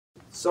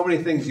so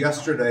many things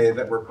yesterday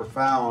that were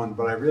profound,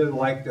 but I really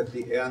liked at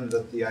the end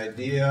that the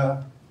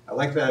idea, I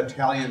like that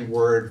Italian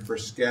word for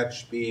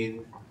sketch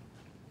being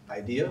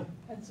idea?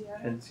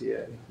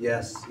 NCA.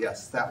 Yes,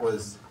 yes, that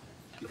was,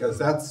 because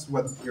that's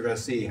what you're going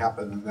to see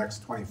happen in the next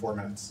 24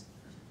 minutes.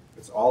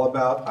 It's all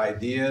about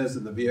ideas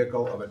and the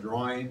vehicle of a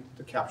drawing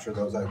to capture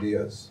those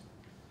ideas.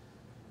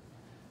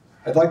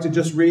 I'd like to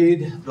just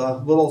read the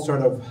little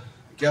sort of,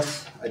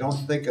 I don't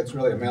think it's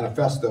really a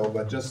manifesto,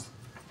 but just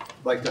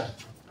like to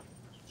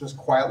just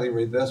quietly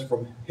read this: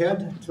 from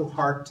head to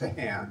heart to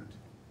hand,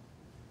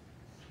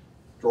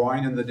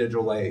 drawing in the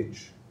digital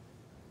age.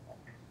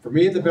 For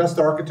me, the best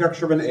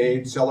architecture of an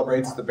age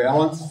celebrates a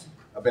balance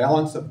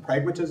of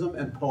pragmatism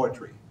and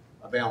poetry,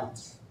 a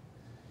balance.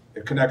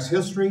 It connects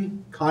history,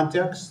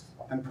 context,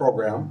 and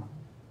program,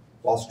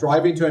 while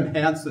striving to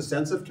enhance the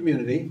sense of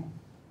community,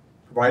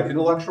 provide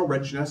intellectual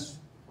richness,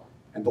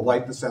 and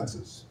delight the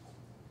senses.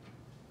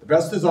 The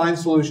best design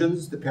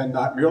solutions depend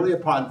not merely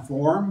upon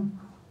form,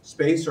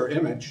 space, or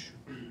image,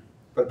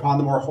 but upon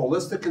the more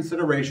holistic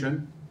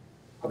consideration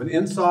of an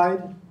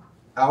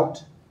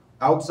inside-out,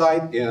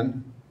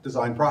 outside-in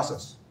design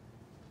process.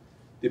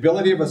 The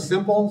ability of a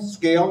simple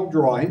scale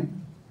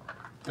drawing,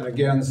 and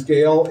again,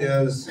 scale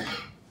is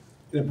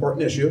an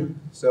important issue.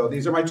 So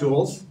these are my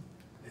tools.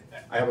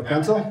 I have a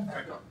pencil,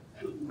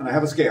 and I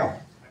have a scale.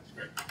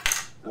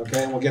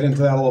 Okay, and we'll get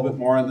into that a little bit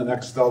more in the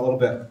next little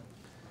bit.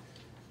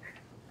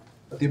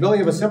 But the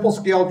ability of a simple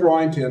scale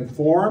drawing to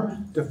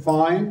inform,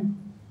 define,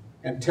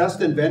 and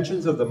test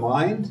inventions of the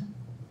mind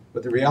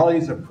with the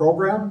realities of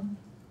program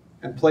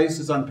and place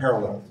is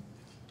unparalleled.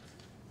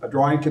 A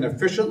drawing can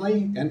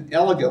efficiently and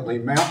elegantly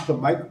map the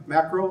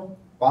macro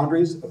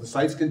boundaries of the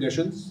site's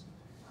conditions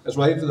as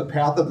related to the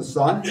path of the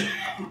sun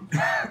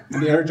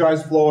and the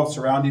energized flow of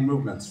surrounding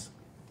movements.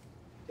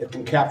 It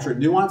can capture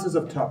nuances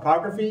of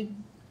topography,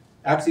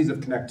 axes of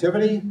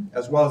connectivity,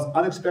 as well as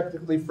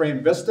unexpectedly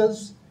framed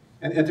vistas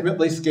and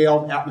intimately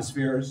scaled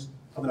atmospheres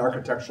of an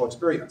architectural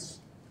experience.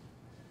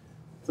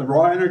 From the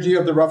raw energy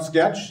of the rough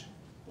sketch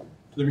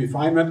to the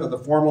refinement of the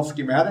formal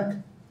schematic,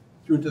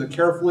 through to the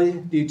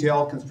carefully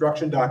detailed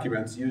construction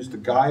documents used to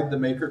guide the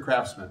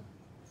maker-craftsman,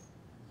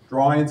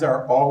 drawings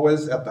are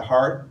always at the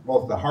heart,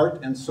 both the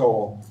heart and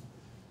soul,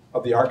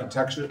 of the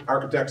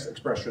architect's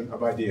expression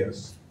of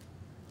ideas.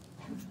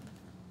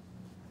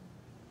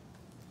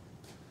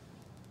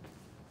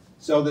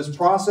 So this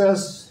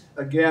process,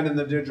 again, in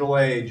the digital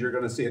age, you're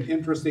going to see an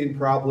interesting,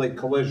 probably,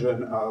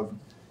 collision of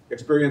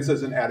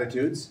experiences and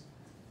attitudes.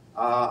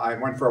 I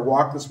went for a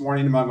walk this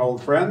morning among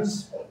old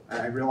friends,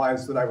 and I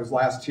realized that I was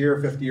last here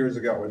 50 years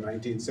ago in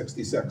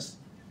 1966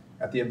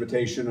 at the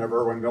invitation of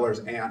Irwin Miller's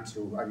aunt,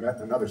 who I met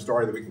in another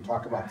story that we can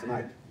talk about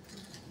tonight.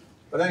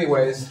 But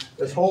anyways,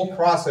 this whole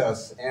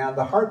process, and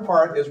the hard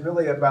part is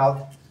really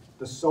about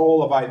the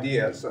soul of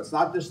ideas. So it's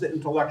not just the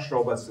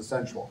intellectual, but it's the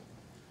sensual.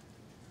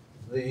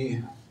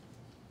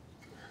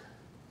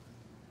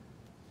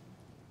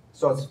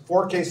 So it's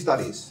 4 case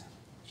studies.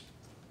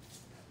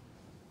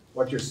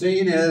 What you're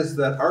seeing is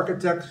that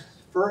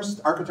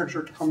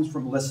architecture comes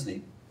from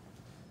listening.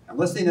 And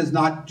listening is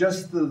not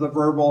just the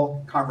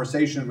verbal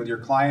conversation with your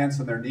clients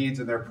and their needs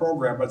and their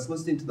program, but it's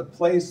listening to the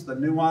place, the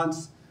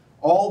nuance,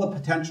 all the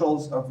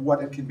potentials of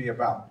what it can be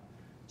about.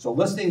 So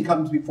listening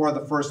comes before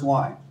the first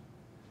line.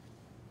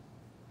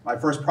 My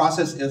first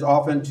process is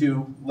often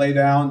to lay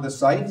down the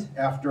site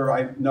after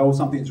I know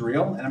something's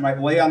real, and I might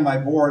lay on my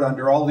board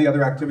under all the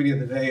other activity of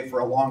the day for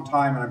a long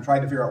time, and I'm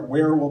trying to figure out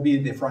where will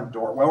be the front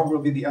door, where will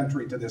be the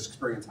entry to this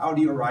experience, how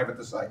do you arrive at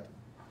the site?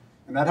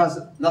 And that has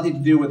nothing to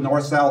do with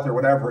north-south or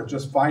whatever, it's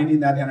just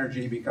finding that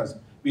energy, because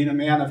being a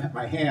man of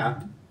my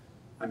hand,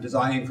 I'm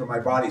designing for my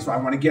body, so I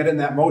want to get in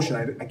that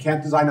motion. I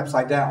can't design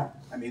upside down.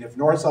 I mean, if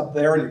north's up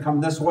there and you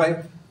come this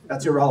way,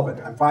 that's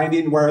irrelevant. I'm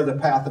finding where the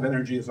path of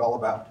energy is all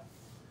about.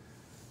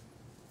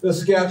 This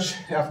sketch,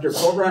 after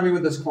programming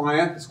with this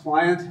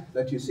client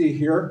that you see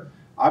here,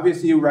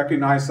 obviously you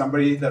recognize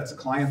somebody that's a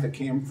client that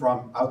came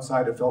from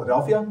outside of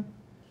Philadelphia.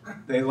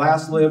 They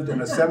last lived in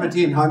a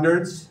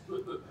 1700s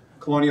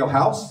colonial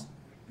house.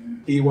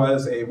 He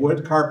was a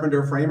wood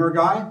carpenter framer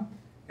guy,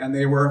 and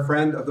they were a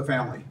friend of the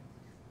family.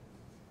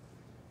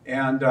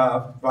 And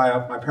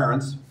via my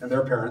parents and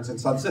their parents in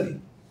Sun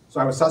City.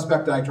 So I was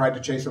suspect, and I tried to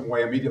chase them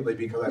away immediately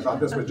because I thought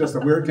this was just a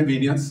weird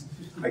convenience.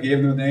 I gave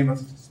them the name of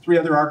 3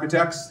 other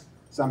architects.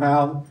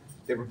 Somehow,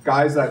 they were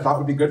guys that I thought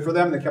would be good for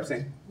them. They kept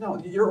saying, no,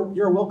 you're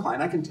a Will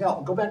client, I can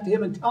tell. Go back to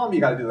him and tell him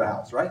you got to do the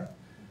house, right?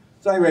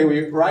 So anyway,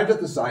 we arrived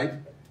at the site,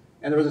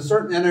 and there was a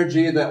certain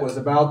energy that was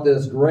about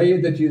this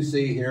grade that you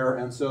see here.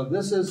 And so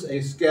this is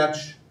a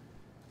sketch,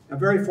 a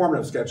very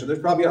formative sketch. And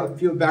there's probably a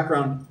few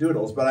background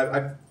doodles, but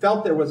I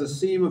felt there was a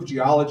seam of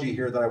geology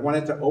here that I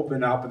wanted to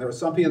open up, and there was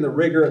something in the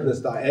rigor of this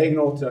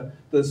diagonal to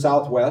the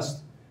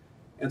southwest.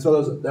 And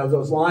so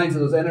those lines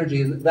and those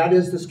energies, that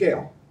is the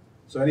scale.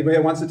 So anybody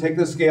that wants to take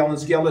this scale and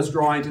scale this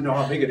drawing to know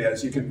how big it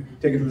is, you can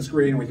take it to the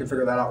screen and we can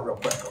figure that out real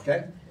quick,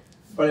 okay?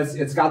 But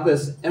it's got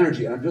this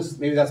energy, and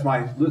maybe that's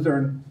my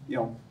Lutheran,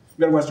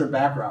 Midwestern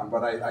background,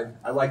 but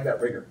I like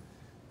that rigor.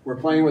 We're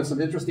playing with some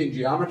interesting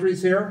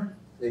geometries here.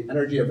 the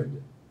energy of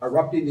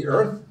erupting the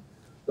earth.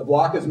 The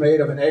block is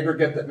made of an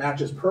aggregate that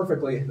matches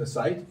perfectly the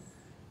site.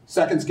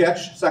 Second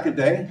sketch, second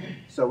day.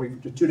 So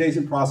we've 2 days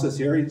in process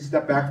here. You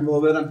step back from a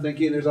little bit, I'm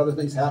thinking there's other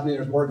things happening.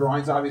 There's more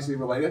drawings obviously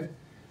related.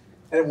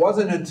 And it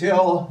wasn't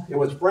until it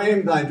was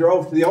framed and I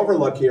drove to the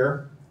overlook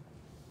here,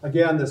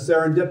 again, the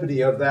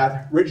serendipity of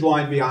that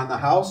ridgeline beyond the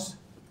house. A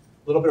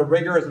little bit of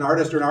rigor as an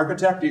artist or an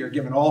architect, you're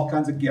given all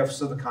kinds of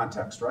gifts of the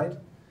context, right?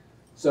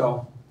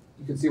 So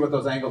you can see what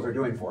those angles are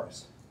doing for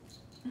us.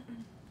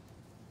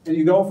 And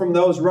you go from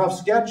those rough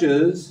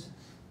sketches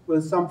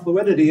with some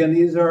fluidity, and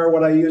these are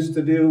what I used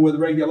to do with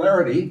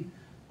regularity.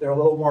 They're a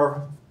little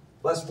more,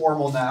 less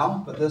formal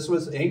now, but this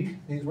was ink.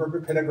 These were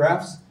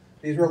rapidographs.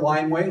 These were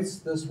line weights.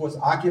 This was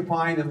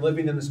occupying and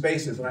living in the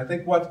spaces. And I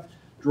think what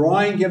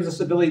drawing gives us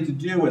the ability to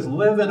do is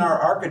live in our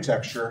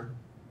architecture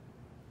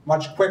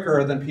much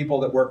quicker than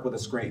people that work with a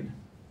screen.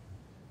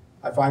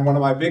 I find one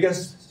of my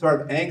biggest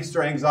sort of angst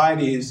or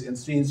anxieties in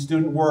seeing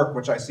student work,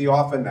 which I see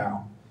often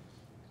now,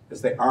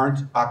 is they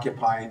aren't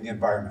occupying the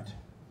environment.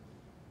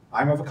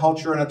 I'm of a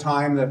culture and a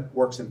time that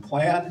works in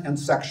plan and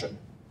section.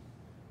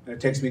 And it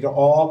takes me to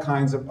all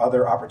kinds of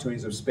other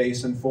opportunities of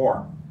space and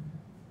form.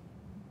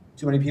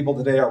 Too many people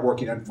today are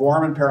working in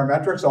form and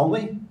parametrics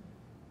only,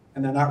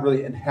 and they're not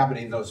really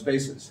inhabiting those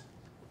spaces.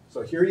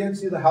 So here you can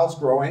see the house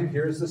growing.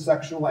 Here's the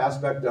sectional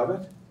aspect of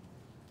it.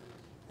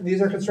 And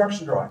these are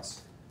construction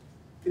drawings.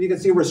 And you can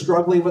see we're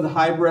struggling with a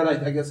hybrid.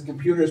 I guess the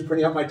computer is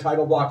printing out my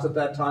title blocks at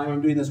that time.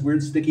 I'm doing this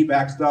weird sticky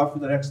back stuff for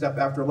the next step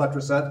after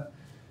Letraset.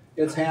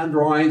 It's hand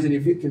drawings, and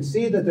if you can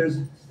see that there's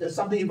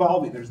something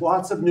evolving. There's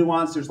lots of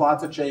nuance, there's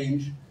lots of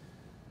change.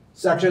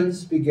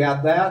 Sections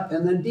begat that,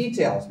 and then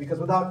details, because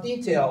without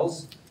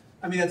details,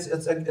 I mean, it's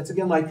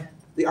again like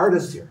the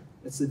artist here.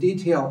 It's the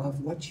detail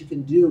of what you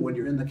can do when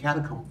you're in the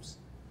catacombs.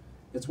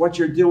 It's what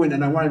you're doing,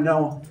 and I want to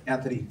know,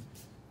 Anthony,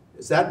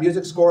 is that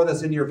music score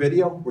that's in your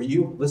video? Were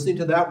you listening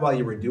to that while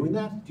you were doing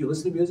that? Do you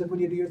listen to music when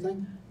you do your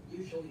thing?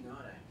 Usually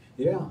not,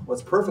 actually. Yeah, well,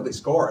 it's perfectly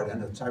scored,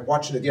 and I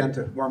watched it again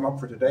to warm up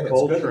for today.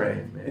 Cold it's good.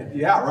 train, man.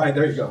 Yeah, right,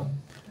 there you go.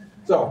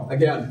 So,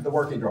 again, the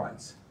working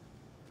drawings.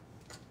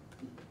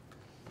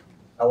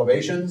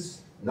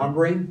 Elevations,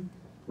 numbering,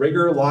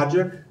 rigor,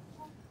 logic,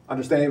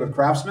 understanding with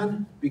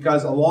craftsmen,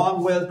 because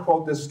along with,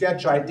 quote, this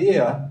sketch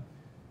idea,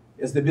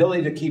 is the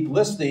ability to keep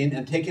listening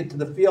and take it to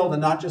the field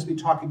and not just be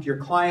talking to your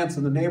clients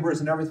and the neighbors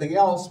and everything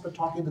else, but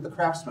talking to the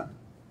craftsmen.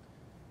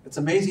 It's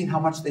amazing how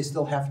much they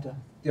still have to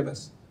give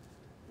us.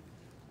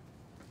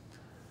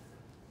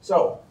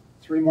 So,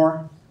 3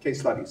 more case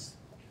studies.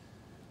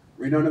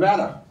 Reno,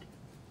 Nevada,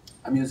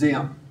 a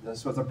museum.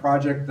 This was a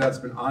project that's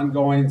been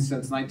ongoing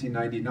since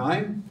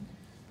 1999.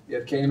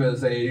 It came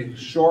as a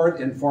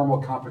short,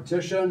 informal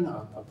competition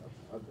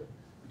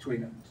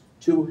between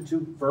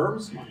two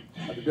firms. I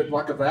had the good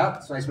luck of that.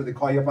 It's nice when they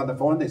call you up on the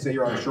phone, they say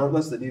you're on a short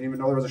list, they didn't even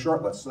know there was a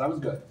short list, so that was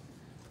good.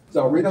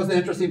 So Reno's an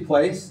interesting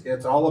place.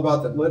 It's all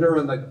about the glitter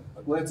and the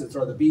glitz. It's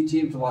sort of the B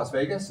team to Las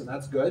Vegas, and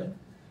that's good.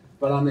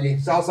 But on the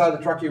south side of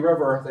the Truckee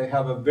River, they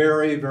have a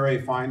very,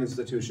 very fine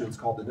institution. It's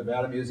called the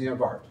Nevada Museum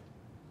of Art.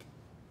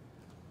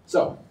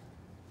 So,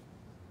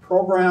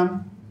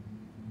 program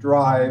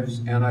drives,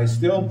 and I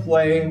still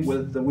play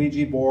with the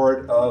Ouija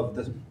board of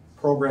the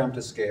program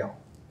to scale.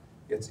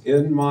 It's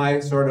in my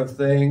sort of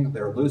thing.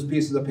 They're loose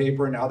pieces of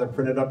paper. Now they're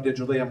printed up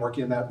digitally. I'm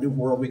working in that new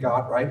world we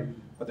got, right?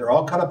 But they're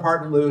all cut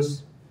apart and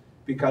loose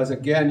because,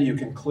 again, you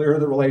can clear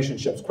the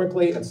relationships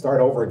quickly and start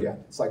over again.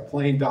 It's like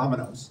playing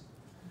dominoes.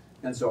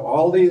 And so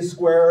all these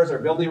squares are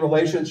building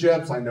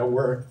relationships. I know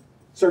where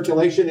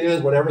circulation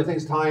is, what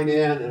everything's tying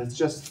in, and it's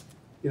just,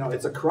 you know,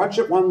 it's a crutch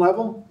at one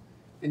level,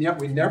 and yet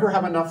we never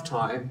have enough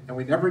time, and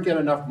we never get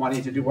enough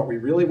money to do what we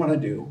really want to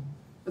do.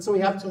 And so we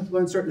have to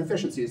learn certain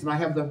efficiencies. And I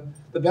have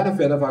the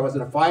benefit of, I was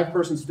in a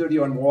 5-person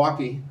studio in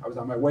Milwaukee. I was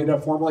on my way to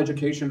formal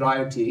education at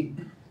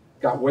IIT,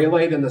 got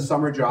waylaid in the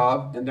summer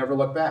job, and never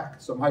looked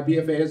back. So my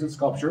BFA is in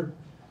sculpture,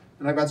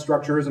 and I've got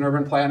structures and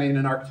urban planning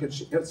and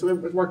architecture, so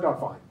it worked out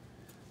fine.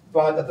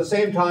 But at the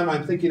same time,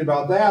 I'm thinking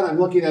about that. I'm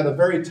looking at a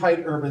very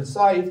tight urban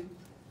site.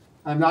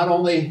 I've not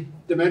only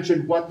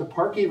dimensioned what the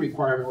parking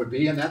requirement would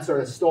be, and that sort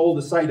of stole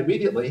the site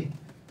immediately,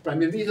 but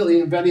I'm immediately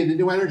inventing the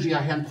new energy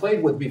I hadn't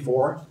played with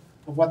before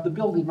of what the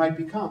building might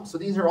become. So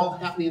these are all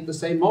happening at the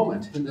same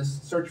moment in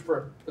this search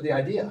for the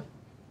idea.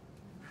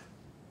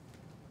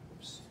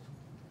 Oops.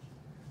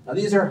 Now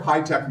these are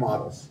high-tech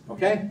models,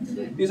 okay?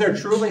 These are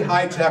truly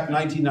high-tech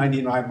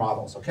 1999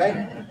 models,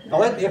 okay? Now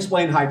let me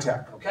explain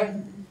high-tech, okay?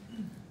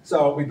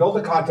 So we built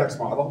a context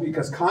model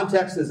because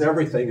context is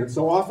everything. And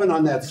so often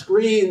on that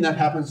screen, that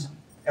happens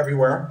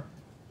everywhere,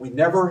 we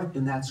never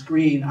in that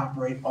screen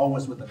operate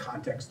always with the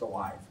context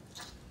alive.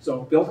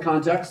 So built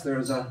context,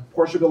 there's a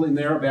Porsche building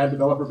there, a bad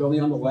developer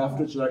building on the left,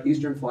 which is our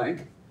eastern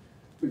flank.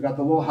 We've got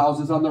the little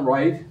houses on the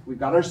right. We've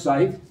got our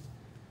site.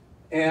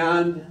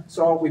 And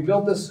so we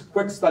built this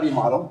quick study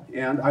model.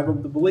 And I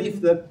have the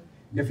belief that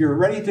if you're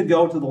ready to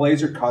go to the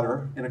laser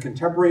cutter in a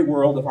contemporary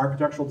world of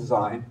architectural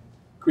design,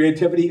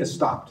 creativity is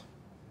stopped.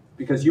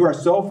 Because you are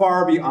so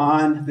far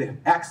beyond the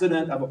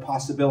accident of a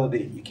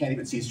possibility, you can't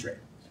even see straight.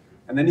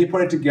 And then you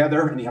put it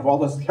together, and you have all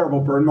those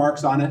terrible burn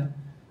marks on it.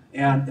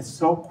 And it's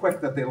so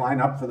quick that they line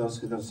up for those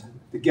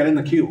to get in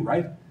the queue,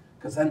 right?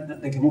 Because then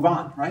they can move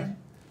on, right?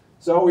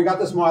 So we got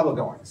this model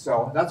going.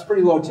 So that's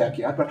pretty low tech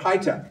yet, but high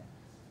tech.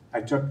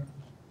 I took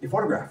a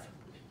photograph,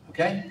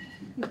 okay?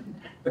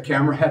 The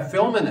camera had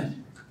film in it,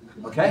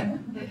 okay?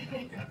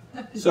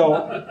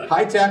 So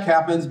high tech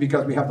happens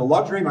because we have the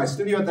luxury. My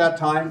studio at that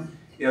time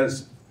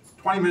is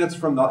 20 minutes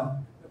from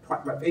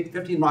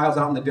 15 miles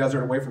out in the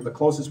desert away from the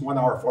closest 1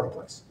 hour photo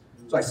place.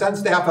 So I send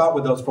staff out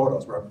with those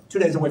photos. We're 2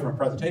 days away from a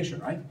presentation,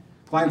 right?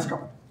 Clients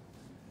coming.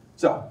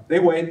 So they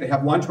wait, they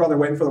have lunch while they're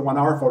waiting for the 1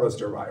 hour photos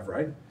to arrive,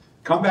 right?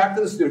 Come back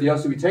to the studio.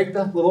 So we take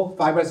the little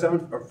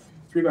 5x7 or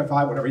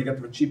 3x5, whatever you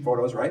get the cheap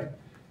photos, right?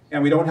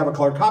 And we don't have a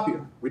color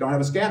copier. We don't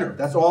have a scanner.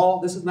 That's all.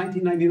 This is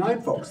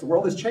 1999, folks. The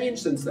world has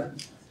changed since then.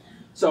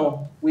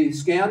 So we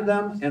scanned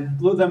them and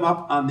blew them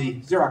up on the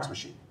Xerox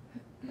machine.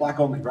 Black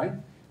only, right?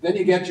 Then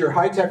you get your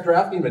high-tech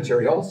drafting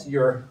materials,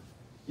 your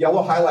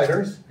yellow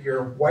highlighters,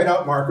 your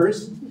whiteout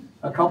markers,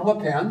 a couple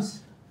of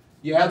pens.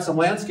 You add some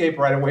landscape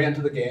right away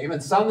into the game,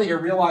 and suddenly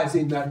you're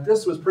realizing that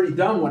this was pretty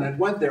dumb when it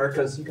went there,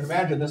 because you can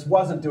imagine this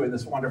wasn't doing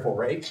this wonderful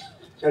rake.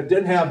 It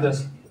didn't have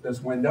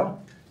this window,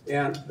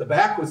 and the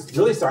back was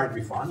really starting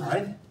to be fun,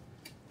 right?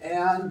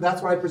 And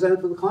that's what I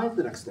presented to the client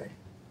the next day.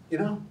 You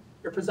know,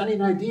 you're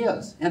presenting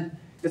ideas. And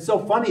it's so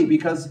funny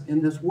because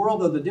in this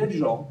world of the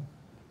digital,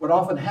 what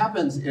often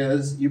happens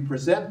is you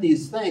present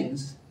these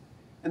things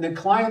and the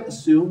client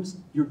assumes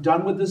you're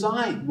done with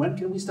design. When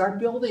can we start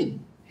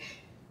building?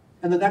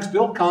 And the next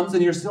build comes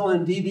and you're still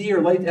in DD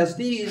or late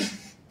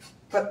SDs,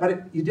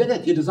 but you did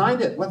it, you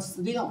designed it. What's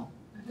the deal?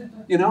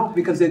 You know,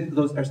 because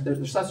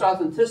there's such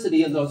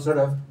authenticity in those sort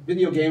of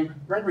video game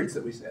renderings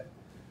that we said.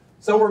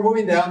 So we're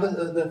moving down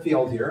the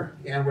field here,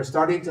 and we're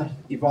starting to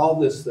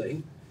evolve this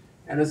thing.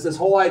 And it's this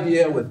whole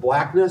idea with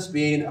blackness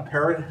being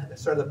a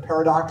sort of the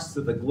paradox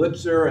to the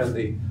glitzer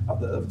and of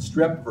the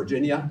strip,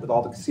 Virginia, with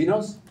all the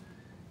casinos.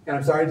 And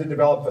I'm starting to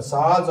develop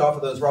facades off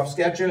of those rough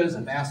sketches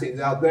and massings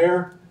out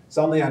there.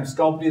 Suddenly I'm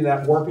sculpting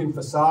that warping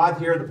facade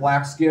here, the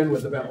black skin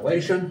with the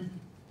ventilation.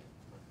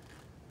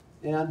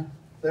 And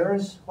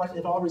there's what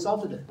it all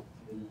resulted in.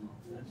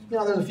 You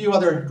know, there's a few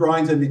other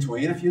drawings in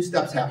between, a few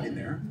steps happening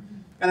there.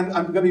 And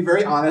I'm going to be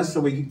very honest so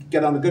we can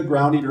get on the good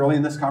ground early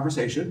in this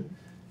conversation.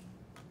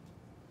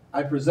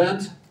 I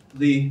present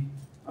a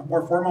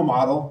more formal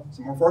model,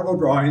 some more formal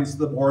drawings to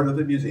the board of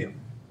the museum.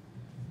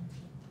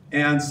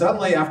 And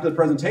suddenly after the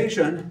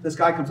presentation, this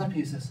guy comes up and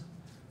he says,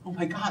 "Oh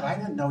my God, I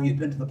didn't know you'd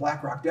been to the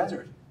Black Rock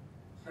Desert."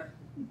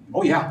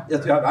 Oh yeah,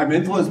 I'm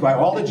influenced by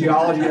all the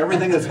geology,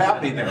 everything that's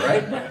happening there,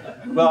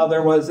 right? Well,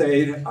 there was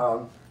the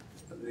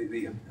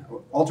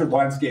Altered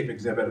Landscape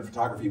exhibit of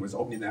photography was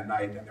opening that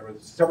night, and there were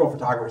several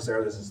photographers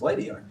there. There's this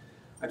lady.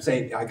 I'm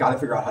saying, I got to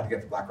figure out how to get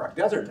to the Black Rock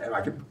Desert. And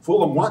I could fool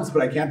them once,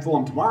 but I can't fool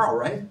them tomorrow,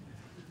 right?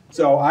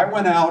 So I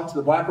went out to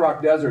the Black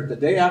Rock Desert the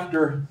day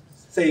after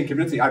saying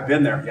convincingly, I've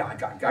been there. Yeah,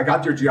 I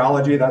got your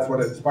geology. That's what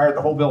inspired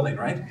the whole building,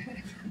 right?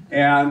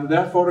 And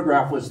that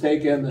photograph was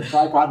taken. The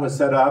tripod was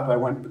set up. I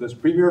went with this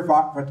premier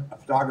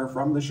photographer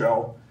from the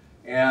show.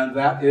 And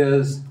that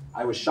is,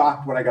 I was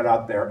shocked when I got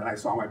out there and I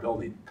saw my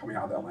building coming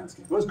out of that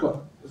landscape. It was good.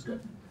 It was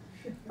good.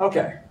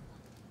 Okay.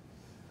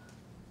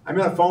 I'm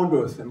in a phone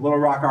booth in Little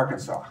Rock,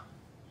 Arkansas,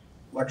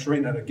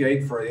 lecturing at a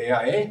gig for the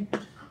AIA.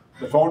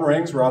 The phone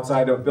rings. We're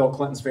outside of Bill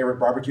Clinton's favorite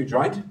barbecue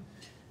joint.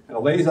 And a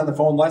lady's on the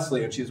phone,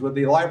 Leslie, and she's with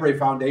the Library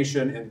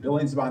Foundation in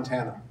Billings,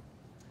 Montana.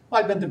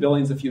 Well, I've been to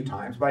Billings a few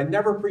times, but I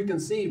never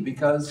preconceived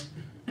because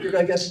you're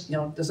going to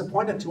get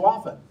disappointed too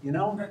often. You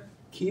know,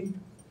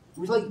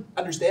 really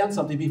understand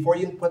something before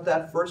you put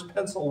that first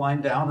pencil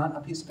line down on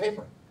a piece of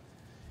paper.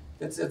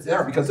 It's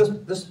there because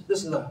this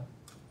is a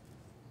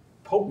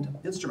potent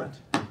instrument.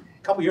 A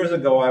couple years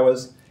ago, I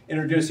was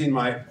introducing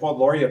my poet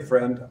laureate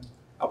friend,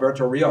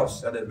 Alberto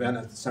Rios, at an event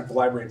at the Central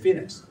Library in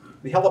Phoenix.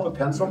 He held up a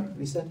pencil and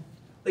he said,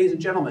 "Ladies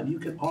and gentlemen, you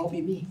can all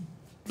be me.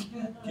 Do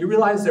you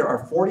realize there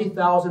are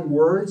 40,000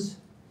 words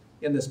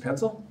in this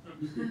pencil?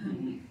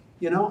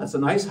 You know, it's a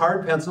nice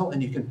hard pencil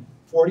and you can,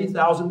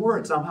 40,000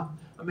 words. Now,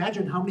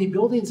 imagine how many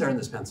buildings are in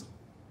this pencil.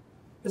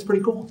 It's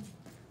pretty cool.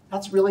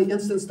 That's really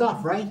instant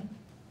stuff, right?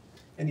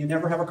 And you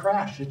never have a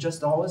crash. It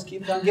just always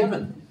keeps on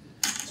giving."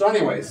 So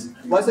anyways,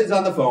 Leslie's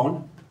on the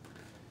phone.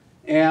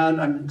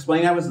 And I'm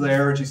explaining I was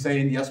there, and she's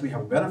saying, yes, we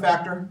have a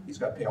benefactor. He's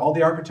got to pay all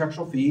the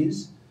architectural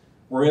fees.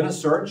 We're in a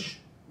search.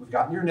 We've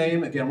gotten your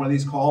name. Again, one of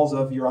these calls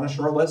of you're on a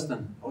short list,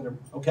 and oh,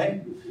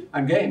 okay,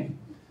 I'm game.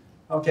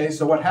 Okay,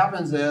 so what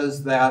happens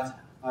is that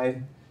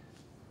I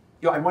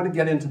want to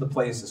get into the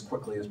place as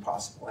quickly as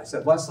possible. I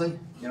said, Leslie,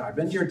 I've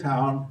been to your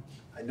town.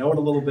 I know it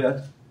a little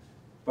bit,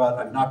 but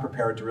I'm not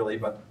prepared to really,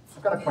 but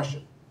I've got a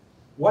question.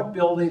 What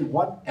building,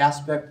 what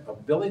aspect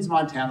of Billings,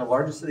 Montana,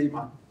 largest city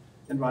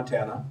in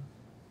Montana,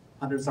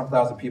 100-some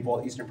thousand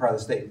people, eastern part of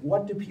the state,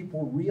 what do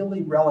people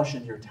really relish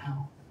in your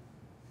town?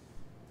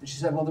 And she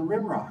said, well, the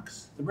rim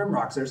rocks. The rim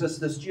rocks. There's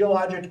this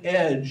geologic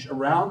edge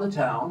around the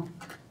town.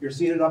 You're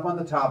seated up on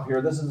the top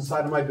here. This is the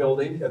side of my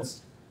building.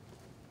 It's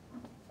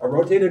a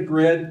rotated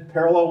grid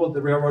parallel with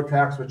the railroad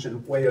tracks, which in a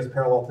way is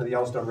parallel to the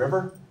Yellowstone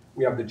River.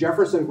 We have the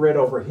Jefferson grid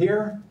over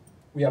here.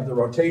 We have the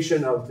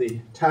rotation of the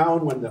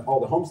town when all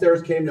the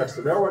homesteaders came next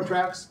to the railroad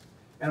tracks.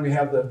 And we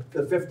have the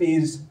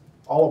 50s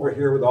all over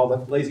here with all the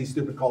lazy,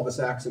 stupid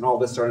cul-de-sacs and all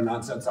this sort of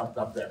nonsense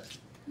up there.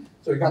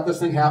 So we got this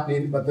thing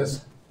happening, but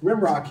this rim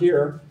rock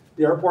here,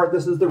 the airport,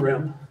 this is the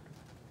rim.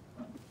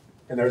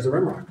 And there's the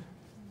rim rock.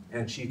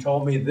 And she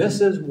told me this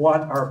is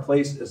what our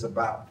place is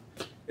about.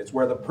 It's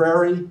where the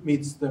prairie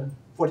meets the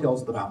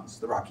foothills of the mountains,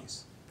 the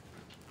Rockies.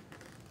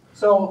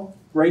 So,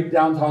 great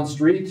downtown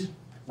street,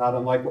 not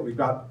unlike what we've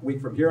got a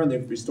week from here, and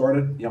they've restored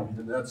it,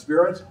 in that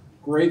spirit.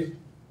 Great,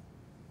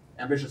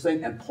 ambitious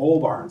thing, and pole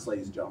barns,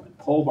 ladies and gentlemen,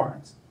 pole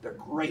barns. They're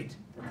great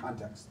for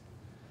context.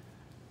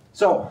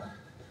 So,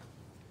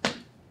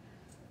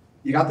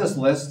 you got this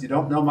list, you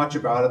don't know much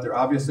about it, they're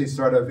obviously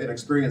sort of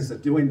inexperienced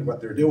at doing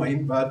what they're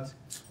doing, but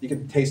you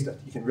can taste it,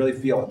 you can really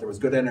feel it, there was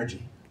good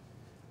energy.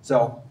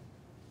 So,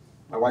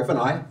 my wife and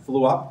I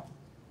flew up,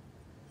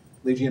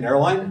 Legion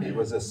Airline. It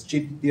was a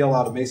cheap deal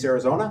out of Mesa,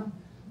 Arizona.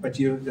 But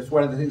it's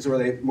one of the things where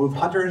they move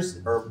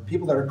hunters or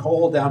people that are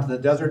cold down to the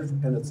desert,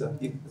 and it's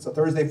a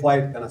Thursday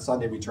flight and a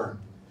Sunday return.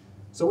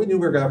 So we knew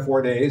we were going to have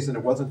 4 days, and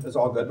it was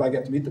all good, but I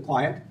get to meet the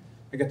client.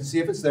 I get to see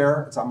if it's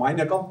there. It's on my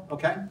nickel,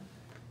 okay?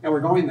 And we're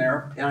going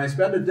there, and I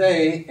spend a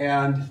day,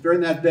 and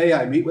during that day,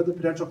 I meet with the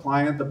potential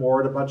client, the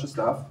board, a bunch of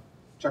stuff,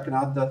 checking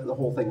out the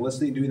whole thing,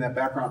 listening, doing that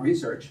background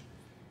research.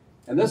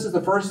 And this is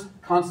the first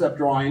concept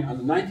drawing on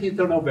the 19th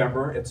of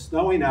November. It's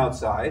snowing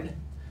outside.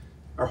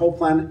 Our whole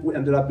plan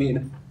ended up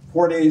being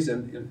 4 days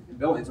in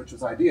Billings, which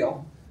was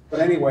ideal.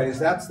 But anyways,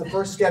 that's the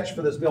first sketch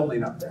for this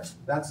building up there.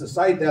 That's the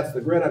site, that's the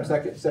grid. I'm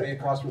setting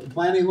across from the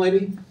planning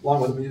lady,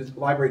 along with the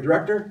library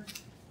director.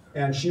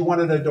 And she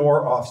wanted a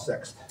door off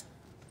 6th.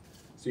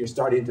 So you're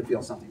starting to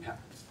feel something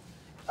happen.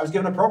 I was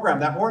given a program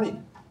that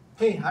morning.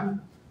 Hey,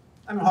 I'm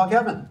in hog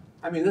heaven.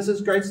 I mean, this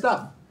is great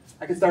stuff.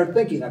 I can start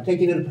thinking. I'm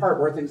taking it apart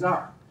where things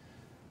are.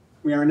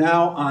 We are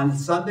now on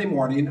Sunday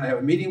morning. I have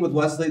a meeting with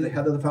Leslie, the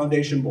head of the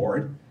foundation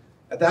board.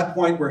 At that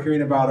point, we're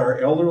hearing about our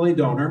elderly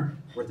donor.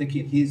 We're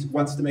thinking he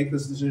wants to make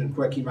this decision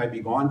quick. He might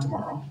be gone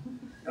tomorrow.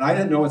 And I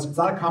didn't know, it's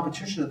not a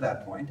competition at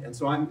that point. And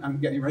so I'm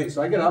getting ready.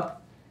 So I get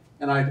up,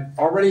 and I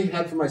already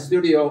had for my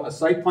studio a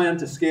site plan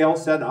to scale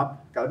set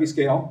up. Got to be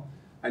scale.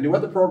 I knew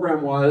what the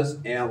program was,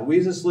 and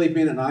Louise is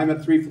sleeping, and I'm at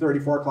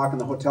 3:30, 4 o'clock in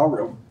the hotel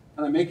room,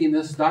 and I'm making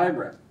this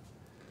diagram.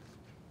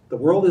 The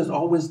world is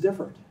always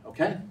different,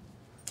 okay?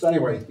 So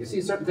anyway, you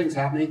see certain things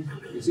happening.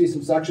 You see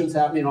some sections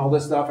happening, all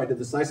this stuff. I did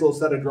this nice little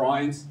set of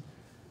drawings.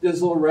 Did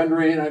this little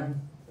rendering.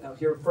 I'm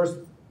here, first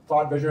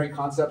thought, visionary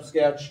concept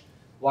sketch,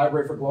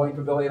 library for glowing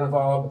pavilion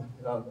above,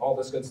 all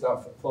this good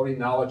stuff, floating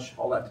knowledge,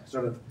 all that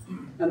sort of,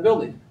 and a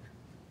building.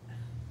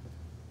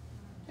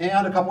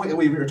 And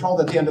we were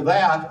told at the end of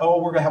that,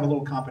 oh, we're gonna have a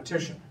little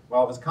competition.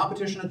 Well, it was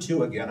competition of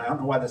 2 again. I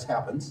don't know why this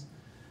happens.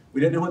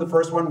 We didn't know who the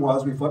first one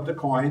was. We flipped a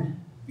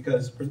coin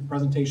because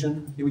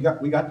presentation, we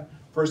got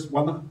first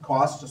won the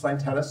cost, just like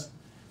tennis.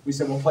 We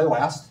said, we'll play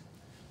last.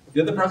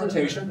 Did the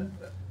presentation.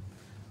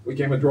 We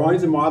came with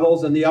drawings and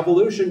models and the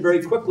evolution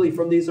very quickly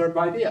from these sort of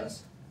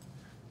ideas.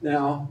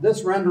 Now,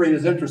 this rendering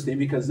is interesting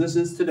because this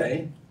is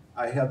today.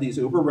 I have these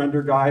Uber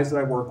render guys that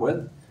I work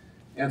with.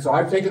 And so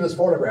I've taken this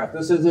photograph.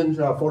 This isn't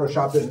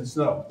photoshopped in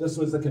snow. This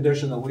was the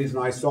condition that Louise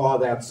and I saw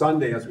that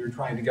Sunday as we were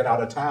trying to get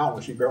out of town,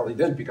 which we barely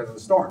did because of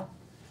the storm.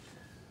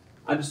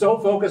 I'm so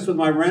focused with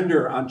my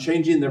render on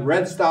changing the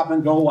red stop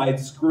and go light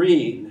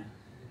screen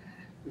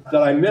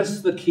that I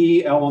missed the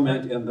key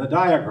element in the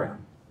diagram.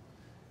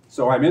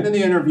 So I'm in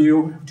the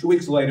interview 2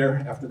 weeks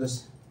later after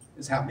this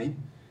is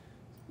happening,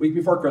 week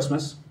before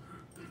Christmas.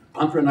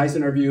 I'm for a nice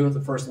interview,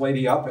 the first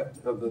lady up,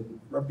 the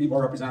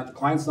people represent, the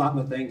client's not in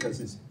the thing because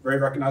he's a very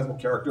recognizable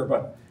character,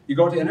 but you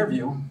go to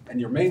interview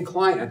and your main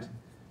client,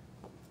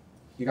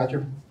 you got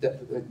your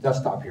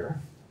desktop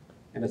here,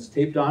 and it's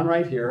taped on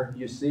right here.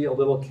 You see a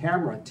little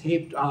camera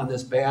taped on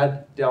this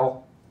bad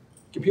Dell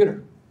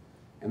computer,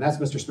 and that's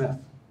Mr. Smith.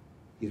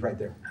 He's right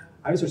there.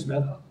 Hi, Mr.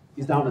 Smith.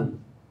 He's down in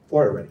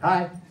Florida already.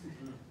 Hi.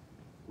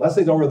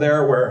 Leslie's over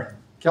there where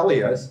Kelly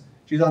is.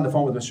 She's on the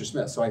phone with Mr.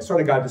 Smith. So I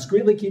sort of got to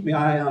discreetly keep my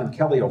eye on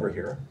Kelly over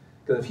here,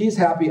 because if he's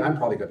happy, I'm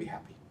probably going to be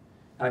happy.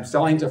 And I'm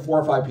selling to 4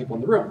 or 5 people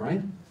in the room,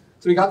 right?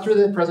 So we got through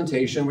the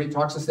presentation. We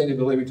talked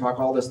sustainability. We talked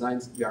all this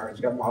 9 yards.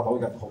 We got model. We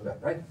got the whole bit,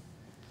 right?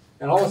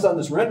 And all of a sudden,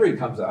 this rendering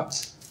comes up,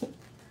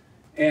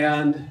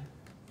 and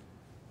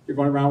you're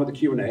going around with the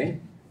Q&A,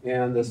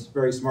 and this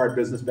very smart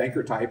business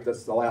banker type,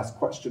 that's the last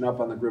question up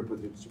on the group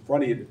with in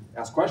front of you to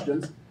ask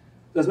questions,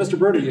 says, Mr.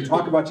 Bruder, you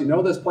talk about, you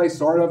know this place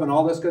sort of and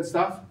all this good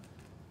stuff,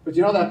 but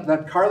you know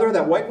that car there,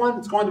 that white one,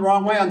 it's going the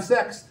wrong way on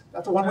 6th.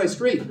 That's a one-way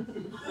street.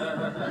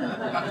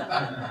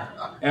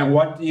 And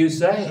what do you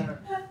say?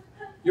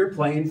 You're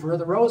playing for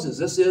the roses.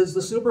 This is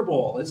the Super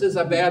Bowl. This is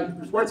a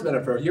bad sports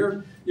metaphor.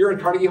 You're in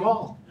Carnegie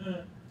Hall.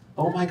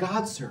 Oh my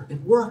God, sir,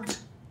 it worked.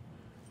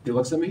 He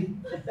looks at me.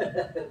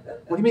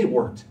 What do you mean it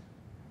worked?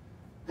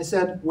 I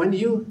said, when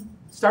you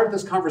started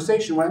this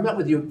conversation, when I met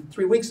with you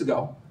 3 weeks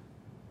ago,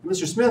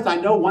 Mr. Smith, I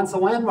know once a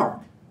landmark.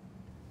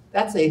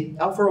 That's a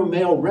Alfa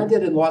Romeo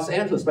rented in Los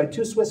Angeles by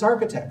 2 Swiss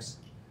architects.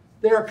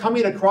 They are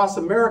coming across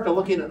America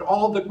looking at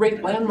all the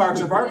great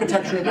landmarks of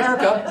architecture in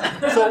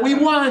America, so we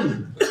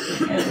won.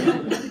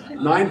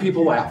 9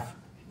 people laugh.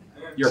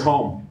 You're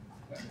home.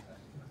 A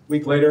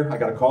week later, I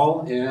got a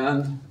call,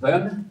 and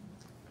then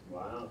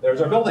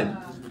there's our building.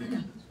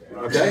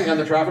 Okay, and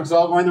the traffic's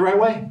all going the right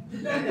way.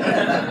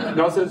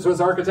 No Swiss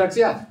architects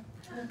yet.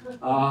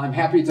 I'm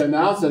happy to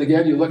announce that,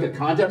 again, you look at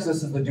context.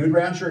 This is the Dude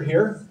Rancher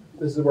here.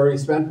 This is where we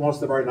spent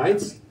most of our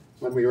nights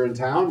when we were in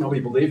town.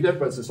 Nobody believed it,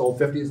 but it's this old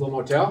 50s little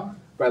motel.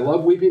 But I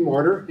love Weeping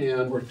Mortar,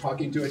 and we're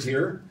talking to it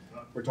here.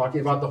 We're talking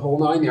about the whole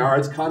 9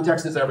 yards.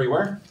 Context is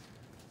everywhere.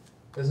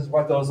 This is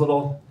what those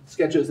little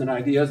sketches and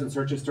ideas and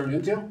searches turn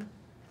into.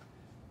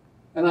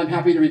 And I'm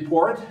happy to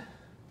report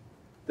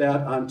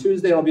that on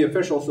Tuesday it'll be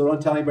official, so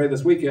don't tell anybody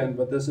this weekend,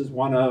 but this is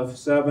one of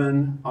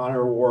 7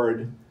 honor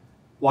award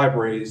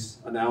libraries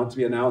to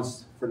be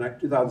announced for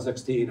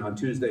 2016 on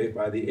Tuesday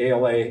by the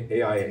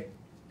ALA-AIA.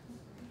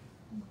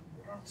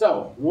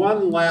 So,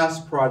 one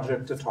last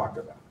project to talk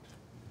about.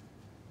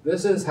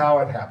 This is how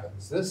it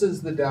happens. This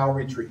is the Dow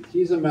Retreat.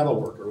 He's a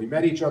metal worker. We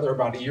met each other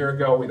about a year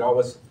ago. We'd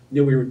always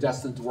knew we were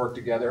destined to work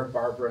together,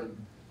 Barbara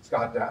and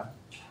Scott Dow.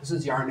 This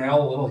is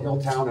Yarnell, a little hill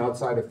town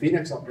outside of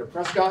Phoenix, up near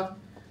Prescott.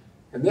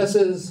 And this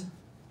is,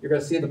 you're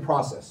going to see the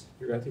process.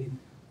 You're going to see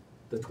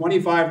the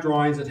 25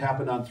 drawings that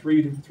happened on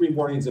three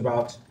mornings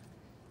about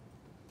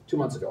 2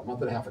 months ago, a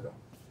month and a half ago.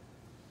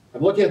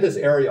 I'm looking at this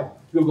aerial.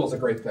 Google's a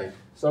great thing.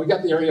 So we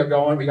got the aerial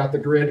going. We got the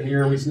grid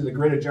here. We see the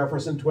grid of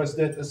Jefferson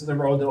twisted. This is the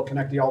road that'll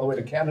connect you all the way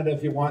to Canada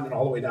if you want, and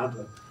all the way down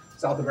to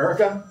South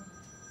America.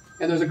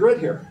 And there's a grid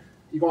here.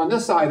 You go on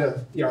this side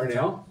of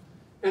Yarnell,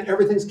 and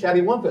everything's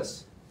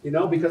cattywampus, you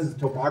know, because of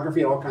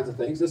topography and all kinds of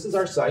things. This is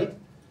our site.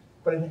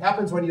 But it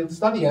happens when you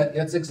study it,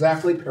 it's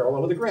exactly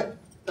parallel with the grid.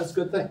 That's a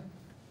good thing.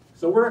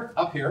 So we're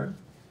up here.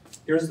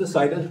 Here's the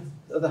site of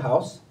the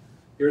house.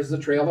 Here's the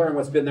trailer and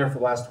what's been there for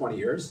the last 20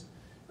 years.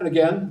 And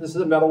again, this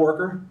is a metal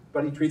worker,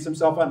 but he treats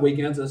himself on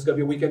weekends. This is going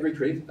to be a weekend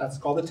retreat. That's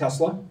called a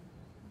Tesla.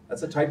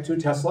 That's a Type 2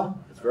 Tesla.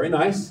 It's very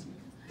nice.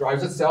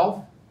 Drives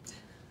itself.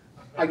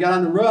 I got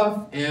on the roof,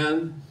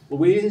 and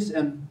Louise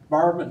and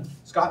Barb and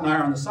Scott and I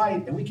are on the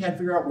site, and we can't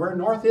figure out where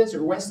north is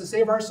or west to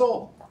save our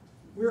soul.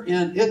 We're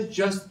in, it's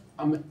just,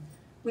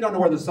 we don't know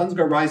where the sun's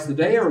going to rise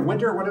today or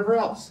winter or whatever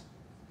else.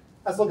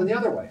 Let's look the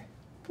other way.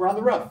 We're on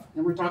the roof,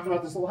 and we're talking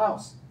about this little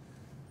house.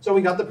 So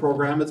we got the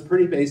program. It's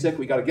pretty basic.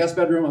 We got a guest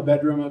bedroom, a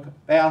bath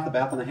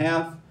and a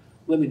half,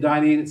 living,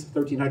 dining. It's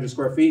 1,300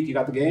 square feet. You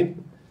got the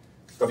game.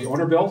 It's going to be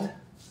owner built,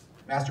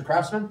 master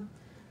craftsman.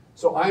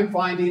 So I'm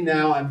finding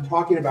now, I'm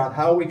talking about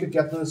how we could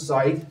get to the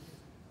site.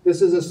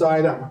 This is a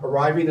site. I'm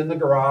arriving in the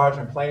garage.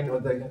 I'm playing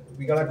with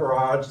we got a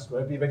garage. It's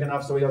going to be big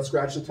enough so we don't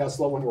scratch the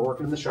Tesla when we're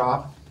working in the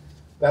shop.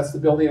 That's the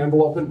building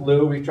envelope in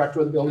blue. We checked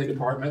with the building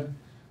department.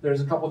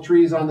 There's a couple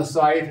trees on the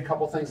site, a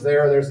couple things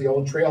there. There's the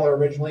old trailer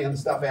originally and the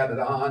stuff added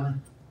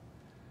on.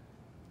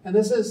 And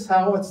this is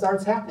how it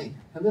starts happening.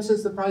 And this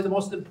is probably the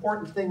most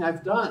important thing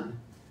I've done,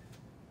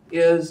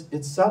 is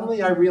it's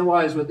suddenly I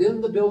realize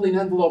within the building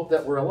envelope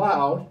that we're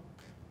allowed,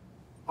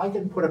 I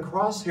can put a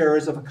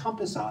crosshairs of a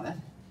compass on it.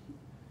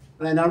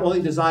 And I not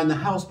only design the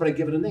house, but I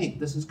give it a name.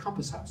 This is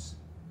Compass House.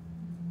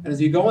 And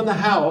as you go in the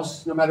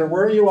house, no matter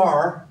where you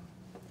are,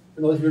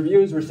 and those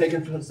reviews were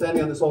taken from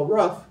standing on this old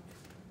roof,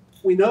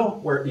 we know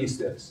where east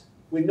is.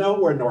 We know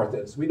where north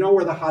is. We know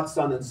where the hot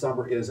sun in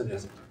summer is and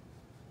isn't.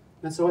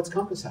 And so it's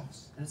Compass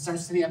House. And it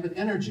starts setting up an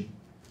energy.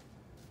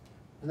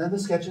 And then the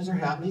sketches are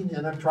happening,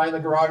 and I'm trying the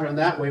garage on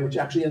that way, which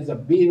actually ends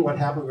up being what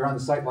happened. We were on the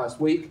site last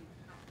week.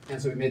 And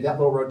so we made that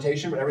little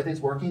rotation, but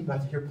everything's working.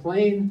 But you're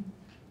playing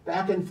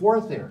back and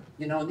forth there.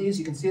 You know, these,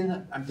 you can see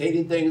that I'm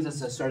dating things.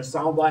 It's a sort of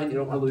sound line. You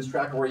don't want to lose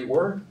track of where you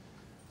were.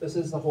 This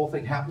is the whole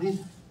thing happening.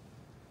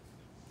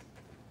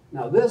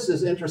 Now this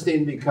is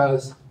interesting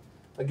because,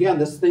 again,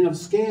 this thing of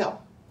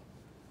scale.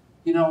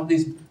 You know,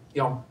 the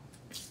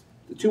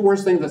 2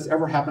 worst things that's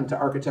ever happened to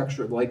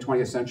architecture of the late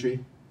 20th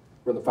century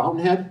were the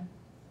fountainhead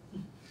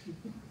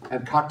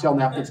and cocktail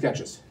napkin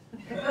sketches.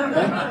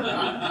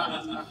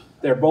 Okay?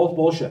 They're both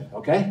bullshit,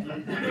 okay?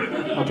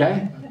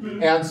 Okay?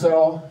 And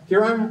so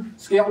here I'm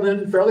scaled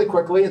in fairly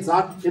quickly. It's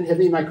not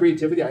inhibiting my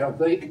creativity, I don't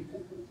think.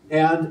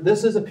 And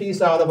this is a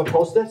piece out of a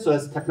Post-it, so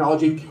that's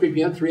technology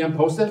creeping in, 3M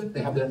Post-it.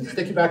 They have the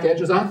sticky back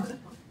edges on.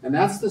 And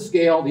that's the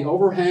scale, the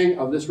overhang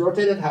of this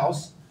rotated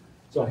house.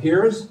 So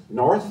here's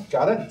north,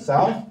 got it,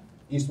 south,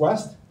 east,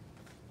 west.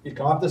 You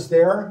come up the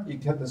stair, you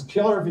get this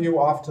killer view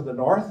off to the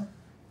north.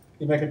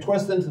 You make a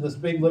twist into this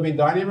big living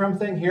dining room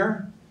thing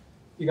here.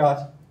 You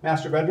got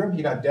master bedroom,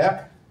 you got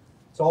deck.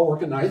 It's all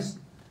working nice.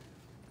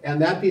 And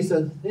that piece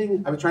of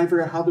thing, I was trying to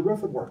figure out how the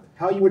roof would work,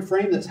 how you would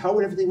frame this, how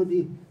would everything would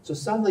be. So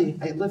suddenly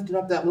I lifted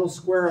up that little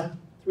square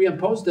 3M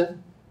Post-it,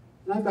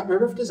 and I've got my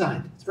roof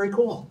designed. It's very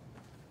cool.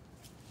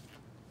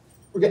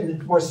 We're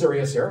getting more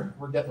serious here.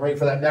 We're getting ready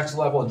for that next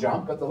level of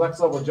jump, but the next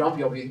level of jump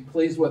you'll be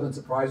pleased with and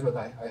surprised with,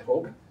 I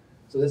hope.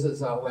 So this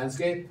is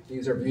landscape.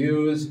 These are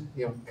views,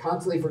 you know,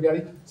 constantly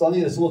forgetting.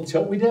 Suddenly this little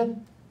tilt we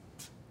did,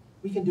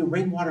 we can do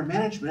rainwater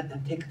management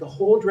and take the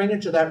whole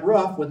drainage of that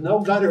roof with no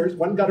gutters,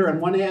 one gutter on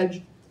one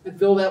edge, and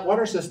fill that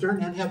water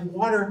cistern and have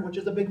water, which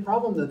is a big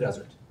problem in the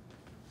desert.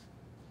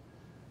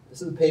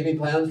 This is the paving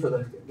plans for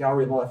the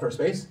gallery in the left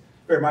space.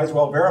 I might as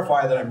well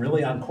verify that I'm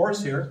really on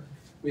course here.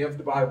 We have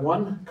to buy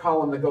one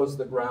column that goes to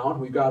the ground.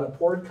 We've got a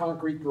poured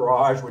concrete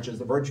garage, which is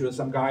the virtue of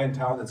some guy in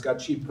town that's got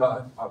cheap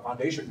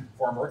foundation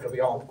formwork. It'll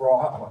be all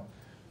raw,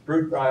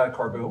 brute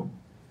carbu.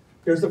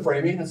 Here's the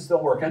framing, it's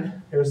still working.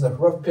 Here's the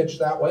roof pitch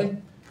that way.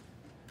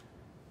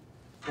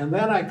 And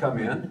then I come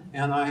in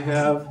and I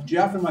have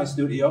Jeff in my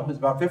studio, who's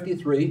about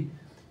 53.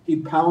 He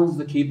pounds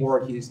the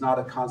keyboard. He's not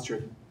a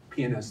concert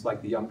pianist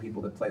like the young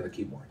people that play the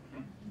keyboard.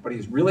 But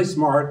he's really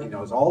smart, he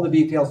knows all the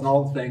details and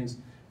all the things,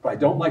 but I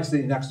don't like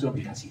sitting next to him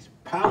because he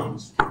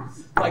pounds.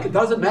 Like, it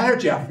doesn't matter,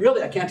 Jeff,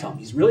 really, I can't tell him.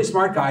 He's a really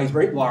smart guy, he's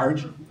very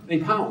large, and he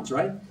pounds,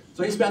 right?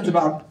 So he spends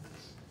about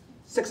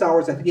 6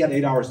 hours, I think he had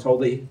 8 hours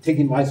totally,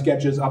 taking my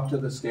sketches up to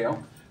the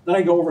scale. Then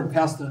I go over and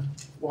pass the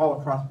wall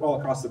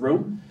across the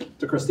room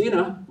to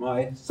Christina,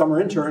 my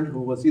summer intern,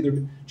 who was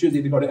either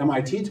choosing to go to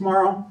MIT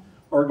tomorrow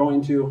or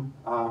going to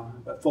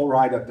a full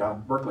ride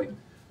at Berkeley.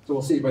 So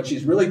we'll see, but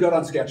she's really good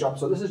on SketchUp.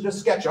 So this is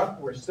just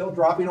SketchUp. We're still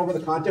dropping over the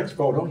context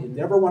photo. You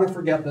never want to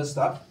forget this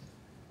stuff.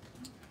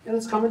 And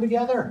it's coming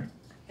together.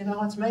 You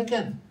know, it's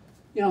making.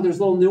 You know, there's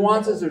little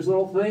nuances, there's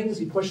little things.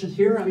 You push it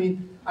here. I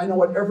mean, I know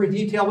what every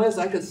detail is.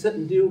 I could sit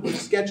and do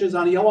sketches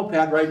on a yellow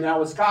pad right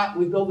now with Scott, and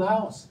we build the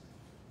house.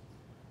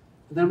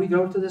 And then we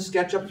go to the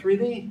SketchUp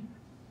 3D.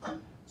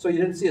 So you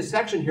didn't see a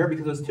section here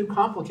because it was too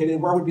complicated.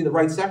 Where would be the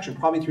right section?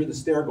 Probably through the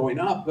stair going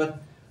up,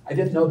 but I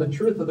didn't know the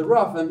truth of the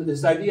roof, and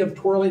this idea of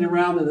twirling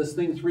around in this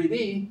thing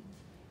 3D,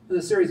 in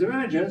a series of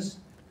images,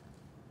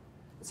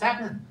 it's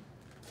happening.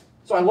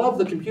 So I love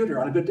the computer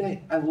on a good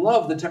day. I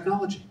love the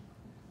technology,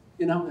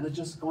 you know, and it's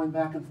just going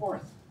back and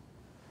forth.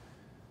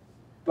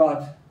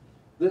 But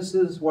this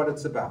is what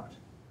it's about.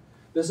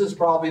 This is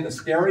probably the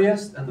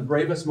scariest and the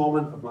bravest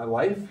moment of my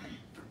life,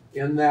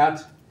 in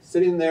that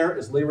sitting there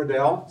is Lee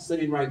Riddell,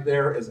 sitting right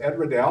there is Ed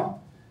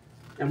Riddell.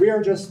 And we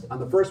are just on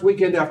the first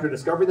weekend after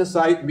discovering the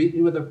site,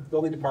 meeting with the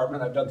building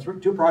department. I've done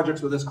 2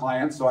 projects with this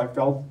client, so I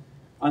felt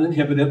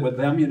uninhibited with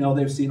them. You know,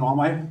 they've seen all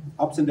my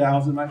ups and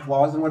downs and my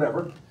flaws and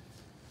whatever.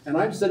 And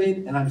I'm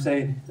sitting and I'm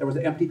saying, there was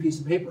an empty piece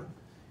of paper.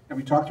 And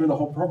we talked through the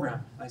whole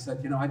program. I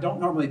said, you know, I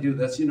don't normally do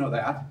this, you know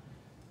that.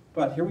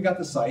 But here we got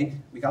the site,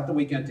 we got the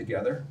weekend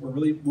together. We're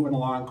really moving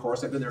along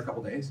course. I've been there a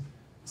couple days.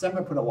 So I'm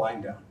gonna put a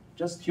line down.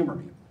 Just humor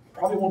me.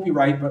 Probably won't be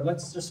right, but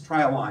let's just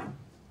try a line.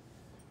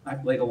 I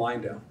laid a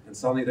line down, and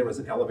suddenly there was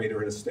an elevator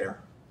and a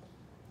stair.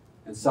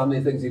 And suddenly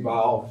things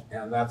evolved,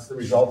 and that's the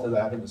result of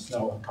that in the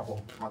snow a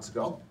couple months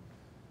ago.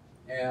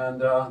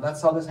 And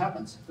that's how this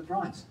happens, the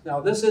drawings. Now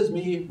this is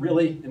me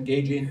really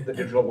engaging the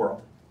digital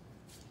world.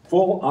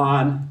 Full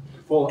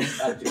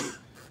attitude.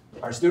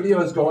 Our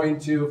studio is going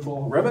to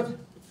full Rivet.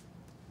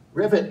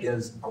 Rivet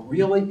is a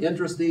really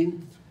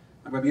interesting,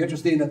 I'm going to be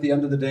interesting at the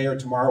end of the day or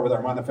tomorrow with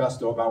our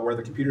manifesto about where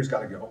the computer's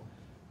got to go.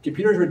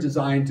 Computers are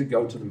designed to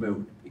go to the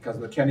moon because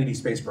of the Kennedy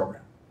space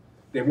program.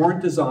 They weren't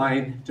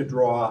designed to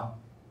draw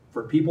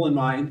for people in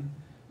mind.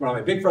 One of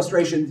my big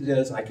frustrations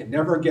is I can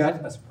never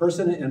get a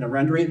person in a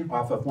rendering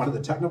off of one of the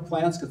technical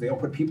plans because they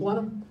don't put people in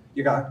them.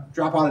 You got to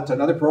drop out into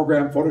another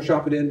program,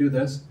 Photoshop it in, do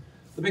this.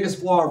 The biggest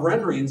flaw of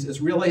renderings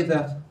is really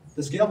that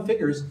the scaled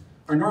figures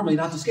are normally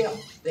not to scale.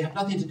 They have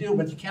nothing to do,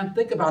 but you can't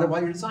think about it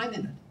while you're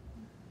designing it.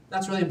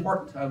 That's really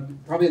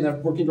important. Probably in the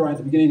working drawing at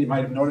the beginning, you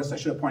might have noticed, I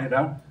should have pointed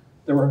out,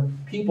 there were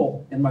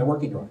people in my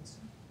working drawings.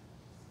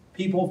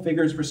 People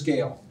figures for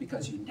scale,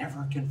 because you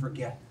never can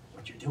forget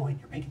what you're doing.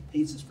 You're making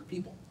pieces for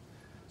people.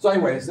 So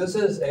anyways, this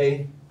is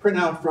a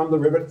printout from the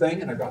Rivet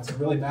thing, and I've got some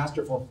really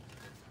masterful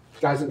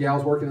guys and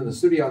gals working in the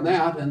studio on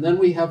that, and then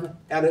we have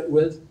at it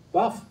with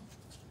Buff.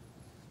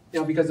 You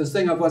know, because this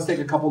thing of let's take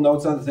a couple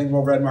notes on the thing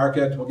over at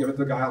Market, we'll give it to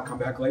the guy, I'll come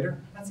back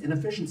later. That's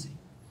inefficiency.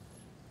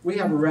 We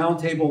have a round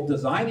table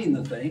designing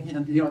the thing,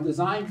 and you know,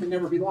 design can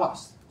never be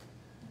lost.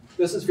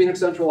 This is Phoenix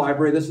Central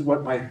Library. This is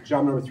what my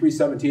job number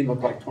 317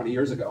 looked like 20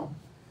 years ago.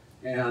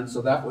 And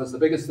so that was the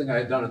biggest thing I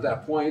had done at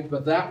that point,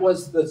 but that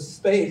was the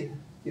spade,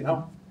 you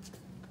know,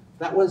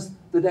 that was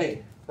the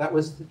day. That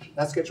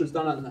sketch was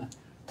done on the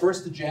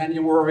 1st of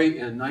January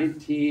in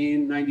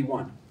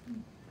 1991.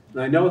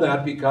 And I know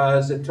that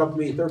because it took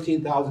me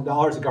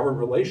 $13,000 of government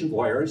relations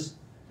lawyers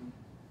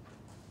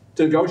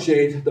to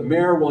negotiate the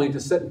mayor willing to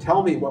sit and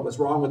tell me what was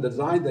wrong with the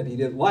design that he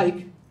didn't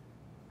like.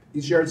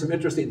 He shared some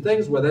interesting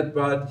things with it,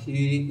 but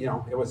he, you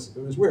know, it was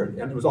weird.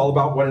 And it was all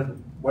about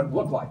what it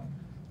looked like.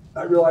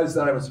 I realized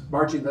that I was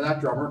marching to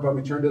that drummer, but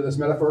we turned to this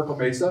metaphorical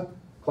mesa,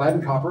 clad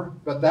in copper.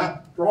 But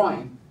that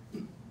drawing,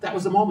 that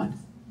was the moment.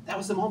 That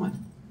was the moment.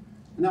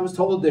 And that was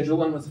total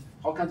digital and with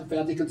all kinds of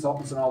fancy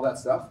consultants and all that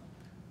stuff.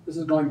 This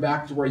is going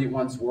back to where you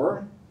once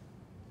were.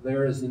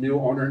 There is the new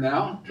owner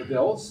now, the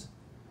Bills.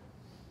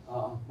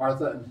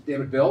 Martha and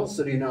David Bills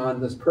sitting on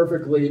this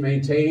perfectly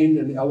maintained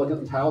and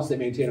elegant house. They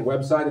maintain a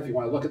website. If you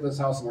want to look at this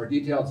house in more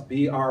detail, it's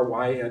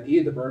BRYNE,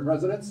 the Byrne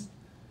Residence.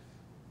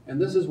 And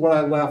this is what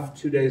I left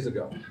 2 days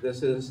ago.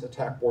 This is a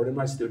tack board in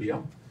my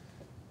studio.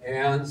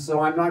 And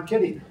so I'm not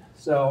kidding.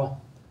 So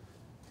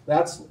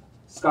that's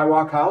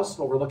Skywalk House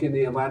overlooking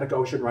the Atlantic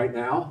Ocean right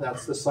now.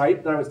 That's the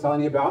site that I was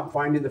telling you about,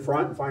 finding the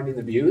front, finding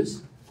the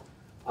views.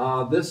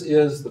 This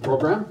is the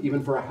program,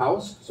 even for a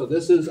house. So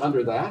this is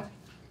under that.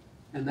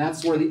 And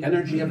that's where the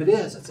energy of it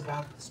is. It's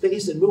about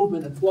space and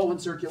movement and flow and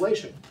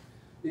circulation.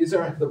 These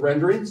are the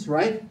renderings,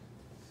 right?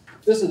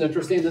 This is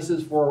interesting. This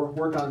is for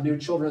work on new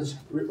children's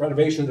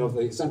renovation of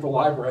the Central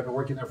Library. I've been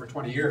working there for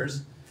 20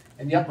 years.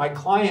 And yet my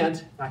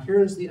client, now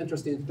here's the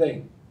interesting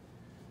thing.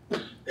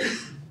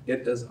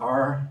 It is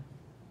our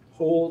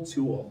whole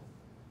tool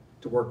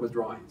to work with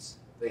drawings,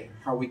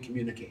 how we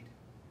communicate.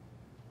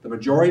 The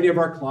majority of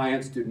our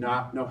clients do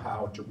not know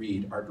how to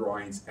read our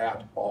drawings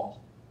at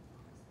all.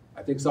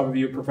 I think some of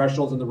you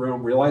professionals in the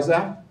room realize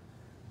that.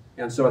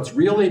 And so it's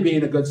really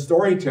being a good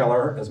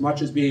storyteller as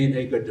much as being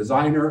a good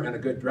designer and a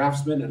good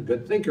draftsman and a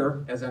good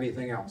thinker as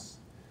anything else.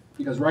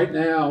 Because right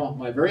now,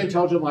 my very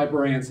intelligent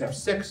librarians have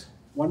 6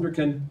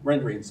 wonderkin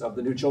renderings of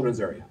the new children's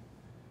area.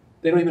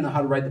 They don't even know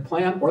how to write the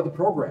plan or the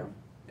program.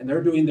 And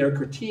they're doing their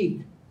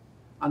critique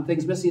on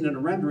things missing in a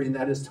rendering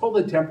that is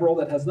totally temporal,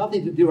 that has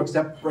nothing to do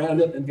except brand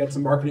it and get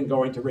some marketing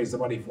going to raise the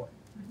money for it.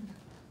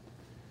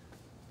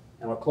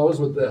 And I'll close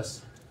with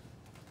this.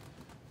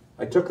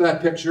 I took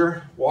that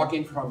picture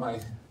walking from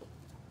my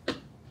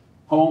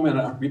home in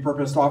a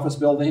repurposed office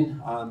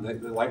building on the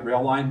light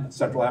rail line at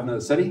Central Avenue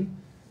of the city.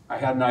 I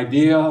had an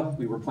idea.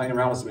 We were playing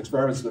around with some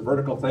experiments with a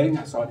vertical thing.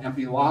 I saw an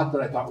empty lot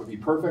that I thought would be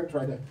perfect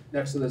right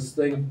next to this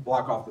thing and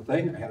block off the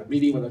thing. I had a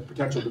meeting with a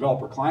potential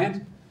developer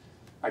client.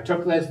 I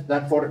took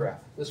that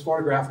photograph. This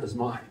photograph is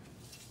mine.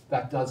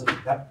 That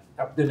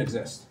didn't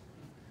exist.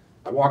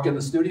 I walk in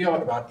the studio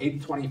at about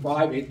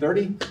 8:25,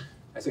 8:30.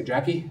 I say,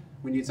 Jackie,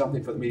 we need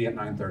something for the meeting at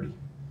 9:30.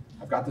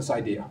 I've got this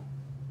idea.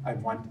 I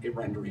want a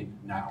rendering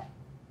now.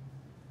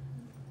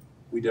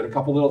 We did a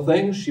couple little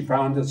things. She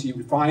found, as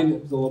you find, a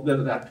little bit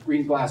of that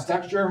green glass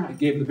texture. I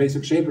gave the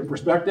basic shape and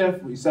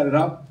perspective. We set it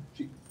up.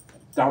 She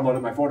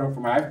downloaded my photo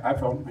from my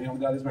iPhone. You know,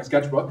 that is my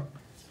sketchbook.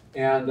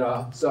 And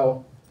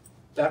so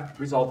that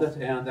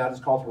resulted, and that is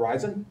called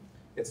Horizon.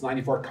 It's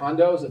 94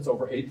 condos. It's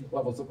over 8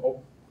 levels of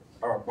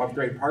above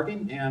grade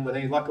parking, and with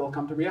any luck, it'll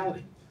come to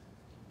reality.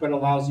 But it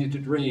allows you to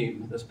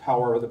dream this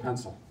power of the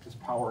pencil, this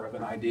power of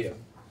an idea.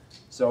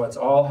 So it's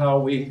all how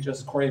we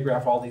just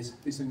choreograph all these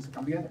things that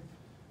come together.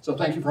 So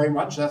thank you very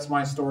much. That's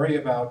my story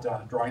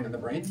about drawing in the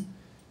brain,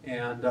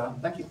 and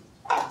thank you.